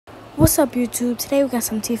What's up, YouTube? Today we got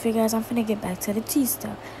some tea figures. I'm finna get back to the tea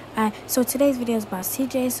stuff. Alright, so today's video is about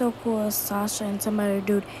CJ So Cool, Sasha and some other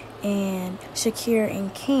dude, and Shakir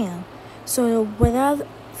and Cam. So without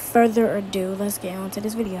further ado, let's get on to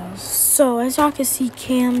this video. So as y'all can see,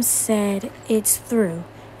 Cam said it's through.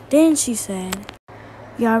 Then she said,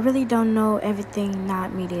 y'all really don't know everything,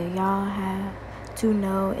 not media. Y'all have to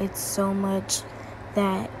know it's so much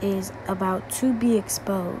that is about to be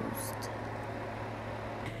exposed.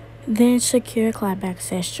 Then Shakir clapped back,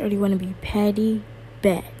 said, "Shorty wanna be petty,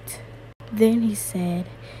 bet." Then he said,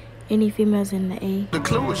 "Any females in the A?"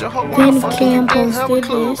 Then Cam posted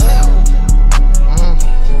this.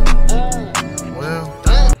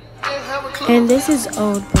 And this is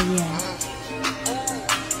old, but yeah.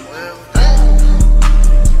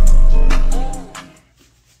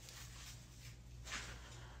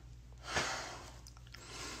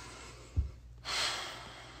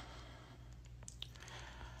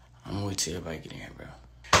 I'm gonna wait till everybody get in here, bro.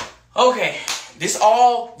 Okay, this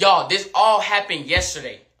all happened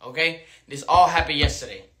yesterday, okay? This all happened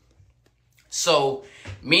yesterday. So,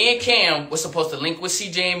 me and Cam was supposed to link with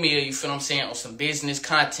CJ and Mia, you feel what I'm saying, on some business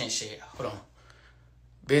content shit. Hold on.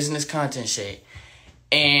 Business content shit.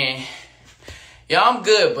 And, y'all, I'm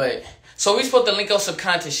good, but... So, we supposed to link up some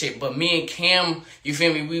content shit, but me and Cam, you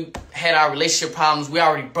feel me, we had our relationship problems. We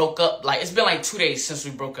already broke up. Like, it's been like 2 days since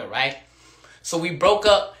we broke up, right? So, we broke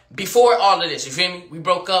up before all of this, you feel me? We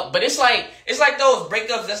broke up, but it's like those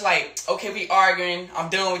breakups that's like, okay, we arguing, I'm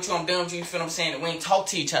done with you, you feel what I'm saying? We ain't talk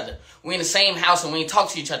to each other. We in the same house and we ain't talk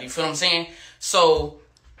to each other, you feel what I'm saying? So,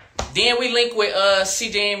 then we link with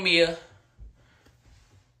CJ and Mia.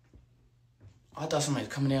 I thought somebody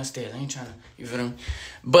was coming downstairs. I ain't trying to, you feel me?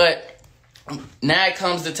 But now it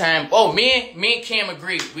comes the time. Oh, me and Cam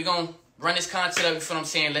agreed. We gonna run this content up, you feel what I'm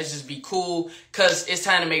saying? Let's just be cool, because it's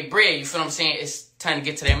time to make bread, you feel what I'm saying? It's time to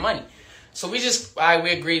get to that money. So we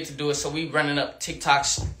agreed to do it. So we running up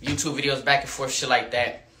TikToks, YouTube videos, back and forth, shit like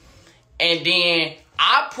that. And then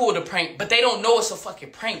I pulled a prank, but they don't know it's a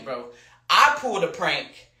fucking prank, bro. I pulled a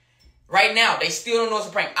prank. Right now, they still don't know it's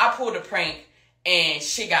a prank. I pulled a prank, and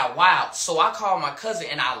shit got wild. So I called my cousin,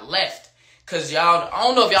 and I left. Because y'all, I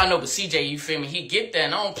don't know if y'all know, but CJ, you feel me? He get there,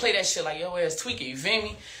 and I don't play that shit like, yo, ass tweaking, you feel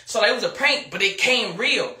me? So like, it was a prank, but it came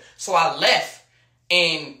real. So I left.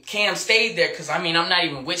 And Cam stayed there because, I mean, I'm not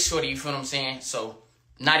even with Shorty, you feel what I'm saying? So,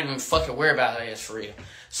 not even fucking worry about her ass for real.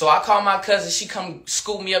 So, I called my cousin. She come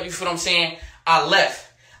scoop me up, you feel what I'm saying? I left,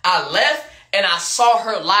 and I saw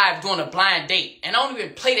her live doing a blind date. And I don't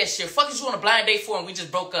even play that shit. Fuck is you on a blind date for, and we just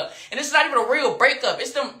broke up. And it's not even a real breakup.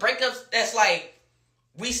 It's them breakups that's like,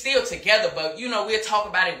 we still together, but, you know, we'll talk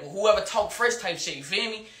about it. Whoever talk first type shit, you feel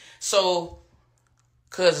me? So,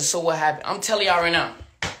 cousin, so what happened? I'm telling y'all right now.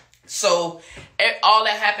 So, all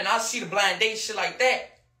that happened, I see the blind date, shit like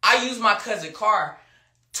that. I use my cousin's car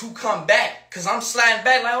to come back. Because I'm sliding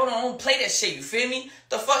back like, hold on, I don't play that shit, you feel me?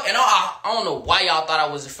 The fuck? And I don't know why y'all thought I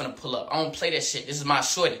wasn't finna pull up. I don't play that shit. This is my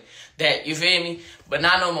shorty. That, you feel me? But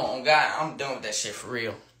not no more. On God, I'm done with that shit for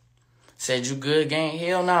real. Said, you good, gang?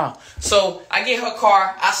 Hell no. So, I get her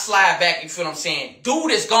car. I slide back, you feel what I'm saying?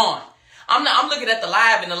 Dude is gone. I'm looking at the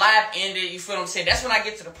live, and the live ended, you feel what I'm saying? That's when I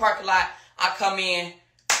get to the parking lot. I come in.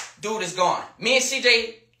 Dude is gone. Me and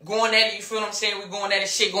CJ going at it, you feel what I'm saying? We going at it,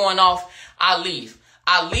 shit going off. I leave.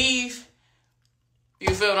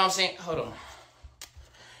 You feel what I'm saying? Hold on.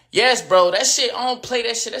 Yes, bro. That shit, I don't play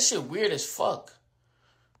that shit. That shit weird as fuck.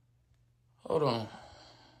 Hold on.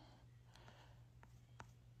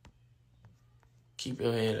 Keep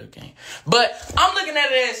your head up, gang. But I'm looking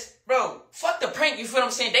at it as, bro, fuck the prank, you feel what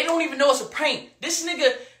I'm saying? They don't even know it's a prank. This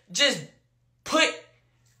nigga just put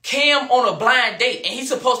Cam on a blind date, and he's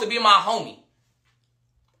supposed to be my homie.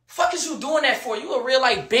 Fuck is you doing that for? You a real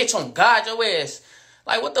life bitch on God, your ass.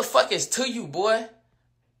 Like, what the fuck is to you, boy?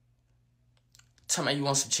 Tell me you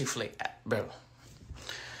want some Chick-fil-A, bro.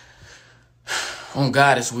 On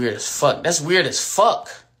God, it's weird as fuck. That's weird as fuck.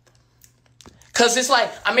 Cause it's like,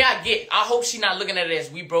 I mean, I hope she not looking at it as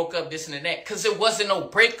we broke up, this and that. Cause it wasn't no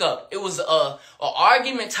breakup. It was a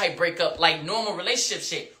argument type breakup, like normal relationship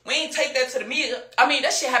shit. We ain't take that to the media. I mean,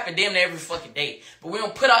 that shit happen damn near every fucking day. But we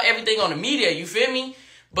don't put out everything on the media, you feel me?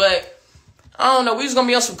 But, I don't know, we was gonna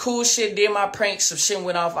be on some cool shit, did my pranks, some shit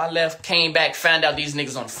went off, I left, came back, found out these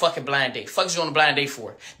niggas on a fucking blind date. Fuck is you on a blind date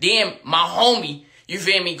for? Then, my homie, you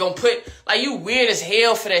feel me, gonna put, like, you weird as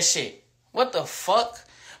hell for that shit. What the fuck?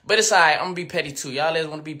 But it's alright, I'm gonna be petty too. Y'all always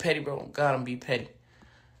wanna be petty, bro. God, I'm gonna be petty.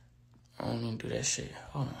 I don't even do that shit.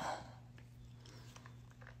 Hold on.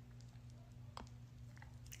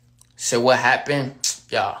 So what happened?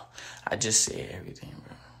 Y'all, I just said everything,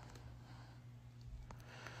 bro.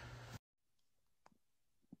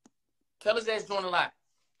 Tell his ass join the live.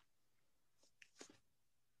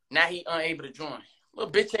 Now he unable to join.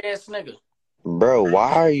 Little bitch ass nigga. Bro,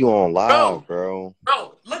 why are you on live, bro?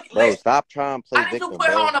 Bro, look, bro, listen. stop trying to play I need victim, to put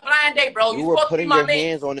her bro. on a blind date, bro. You were putting your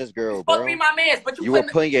hands on this girl, bro. You supposed to be my man, but you were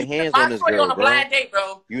putting your hands on this girl, on a bro. blind date,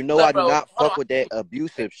 bro. You know I do not fuck with that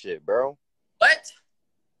abusive shit, bro. What?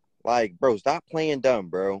 Like, bro, stop playing dumb,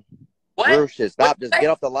 bro. What? Real shit. Stop. Just get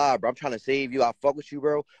off the live, bro. I'm trying to save you. I fuck with you,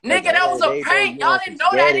 bro. Nigga, that was a prank. Y'all didn't know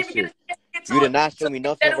that. I didn't even get you did not show me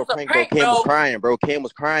nothing of a prank, bro. Cam was crying, bro. Cam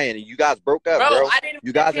was crying, and you guys broke up, bro.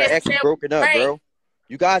 You guys are actually broken up, bro.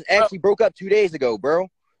 You guys actually broke up 2 days ago, bro.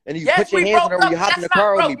 And you put your hands on her when you hopped in the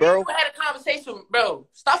car with me, bro. You had a conversation, bro.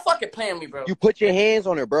 Stop fucking playing me, bro. You put your hands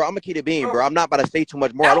on her, bro. I'm gonna keep it being, bro. I'm not about to say too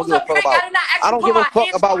much more. I don't give a fuck about. I don't give a fuck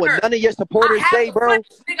about what none of your supporters say, bro.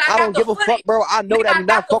 I don't give a fuck, bro. I know that I do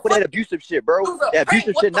not fuck with that abusive shit, bro. That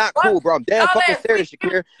abusive shit not cool, bro. I'm damn fucking serious,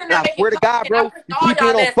 Shakir. And I swear to God, bro, you keep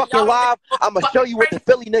being on fucking live, I'ma show you what the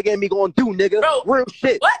Philly nigga and me gonna do, nigga. Real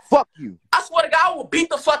shit. Fuck you. I swear to God, I will beat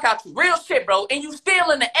the fuck out you. Real shit, bro. And you still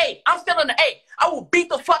in the A. I'm still in the A. I will beat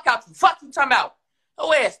the fuck out you. Fuck you talking about.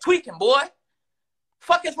 Your ass tweaking, boy.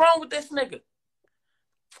 Fuck is wrong with this nigga?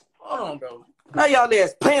 Hold on, bro. Now y'all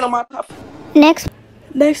ass playing on my top.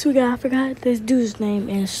 Next we got, I forgot this dude's name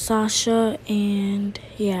is Sasha, and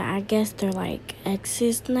yeah, I guess they're like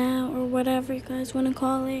exes now or whatever you guys want to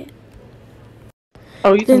call it.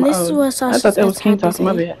 Oh, you then this is what Sasha I thought that was King talking,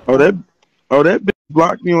 my bad. Oh, that bitch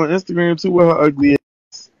blocked me on Instagram too with her ugly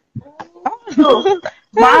ass. Oh,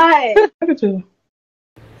 why? Look at you.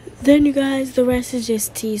 Then you guys, the rest is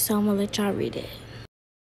just tea, so I'm gonna let y'all read it.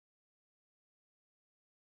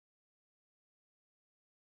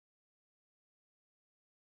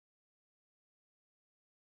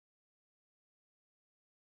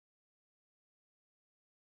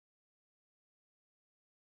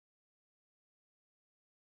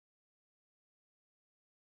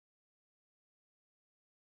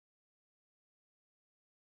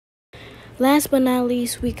 Last but not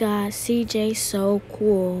least, we got CJ So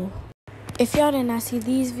Cool. If y'all did not see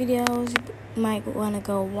these videos, you might want to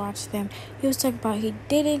go watch them. He was talking about he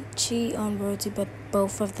didn't cheat on Royalty, but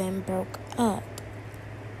both of them broke up.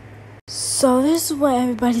 So this is what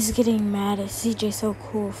everybody's getting mad at CJ So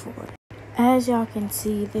Cool for. As y'all can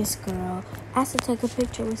see, this girl asked to take a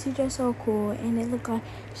picture with CJ So Cool, and it looked like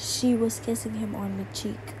she was kissing him on the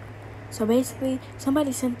cheek. So basically,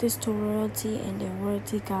 somebody sent this to Royalty, and then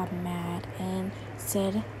Royalty got mad and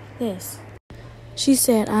said this. She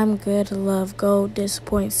said, "I'm good, love, go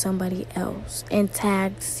disappoint somebody else," and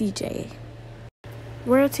tagged CJ.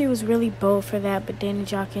 Royalty was really bold for that, but then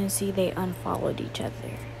as y'all can see, they unfollowed each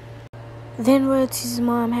other. Then Royalty's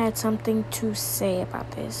mom had something to say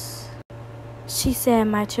about this. She said,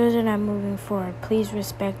 "My children are moving forward. Please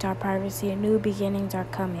respect our privacy and new beginnings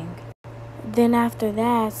are coming." Then after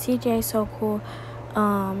that, CJ So Cool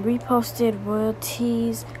reposted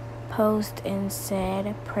Royalty's post and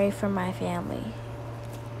said, "Pray for my family."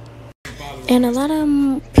 And a lot of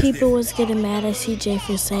people was getting mad at CJ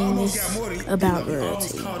for saying this about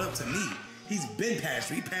Royalty. He's been passed.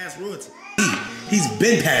 He passed Royalty. He's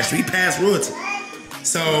been passed. He passed Royalty.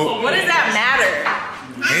 So what does that matter?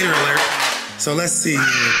 Hater alert. So let's see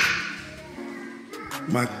here.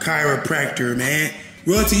 My chiropractor, man.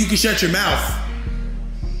 Royalty, you can shut your mouth.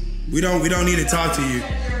 We don't need to talk to you.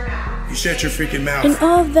 You shut your freaking mouth. And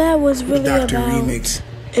all of that was really Dr. about. Remix.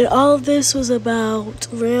 And all of this was about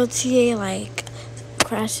Royalty, like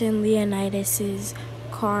crashing Leonidas's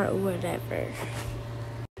car or whatever.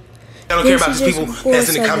 I don't care about these people that's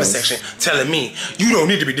in the comment section telling me you don't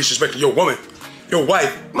need to be disrespecting your woman, your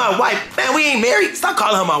wife. My wife, man, we ain't married. Stop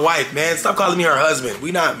calling her my wife, man. Stop calling me her husband.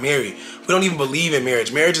 We not married. We don't even believe in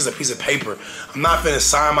marriage. Marriage is a piece of paper. I'm not finna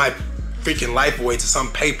sign my freaking life away to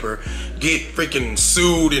some paper, get freaking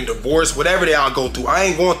sued and divorced, whatever they all go through. I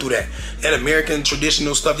ain't going through that. That American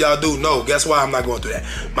traditional stuff y'all do, no. Guess why I'm not going through that?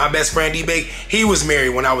 My best friend D-Bake, he was married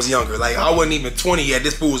when I was younger. Like, I wasn't even 20 yet.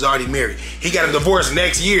 This fool was already married. He got a divorce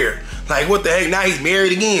next year. Like, what the heck? Now he's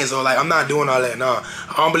married again. So, like, I'm not doing all that. No,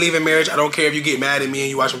 I don't believe in marriage. I don't care if you get mad at me and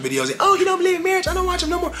you watch my videos and, oh, you don't believe in marriage? I don't watch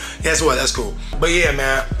them no more. Guess what? That's cool. But yeah,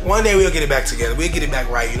 man, one day we'll get it back together. We'll get it back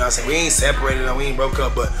right. You know what I'm saying? We ain't separated or we ain't broke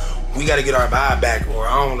up, but we got to get our vibe back, or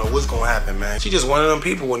I don't know what's going to happen, man. She just one of them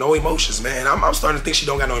people with no emotions, man. I'm starting to think she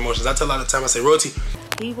don't got no emotions. I tell her all the time, I say, Royalty.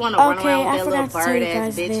 We want to run around with that little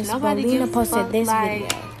bird-ass bitch. Nobody Lena gives posted fuck, this like,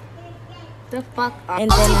 video. The fuck up.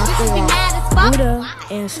 And then after that,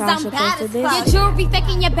 wooda and Sasha posted this. Your jewelry fake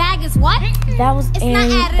in your bag is what? That was It's not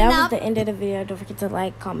adding that up. was the end of the video. Don't forget to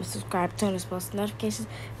like, comment, subscribe, turn on post notifications.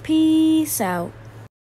 Peace out.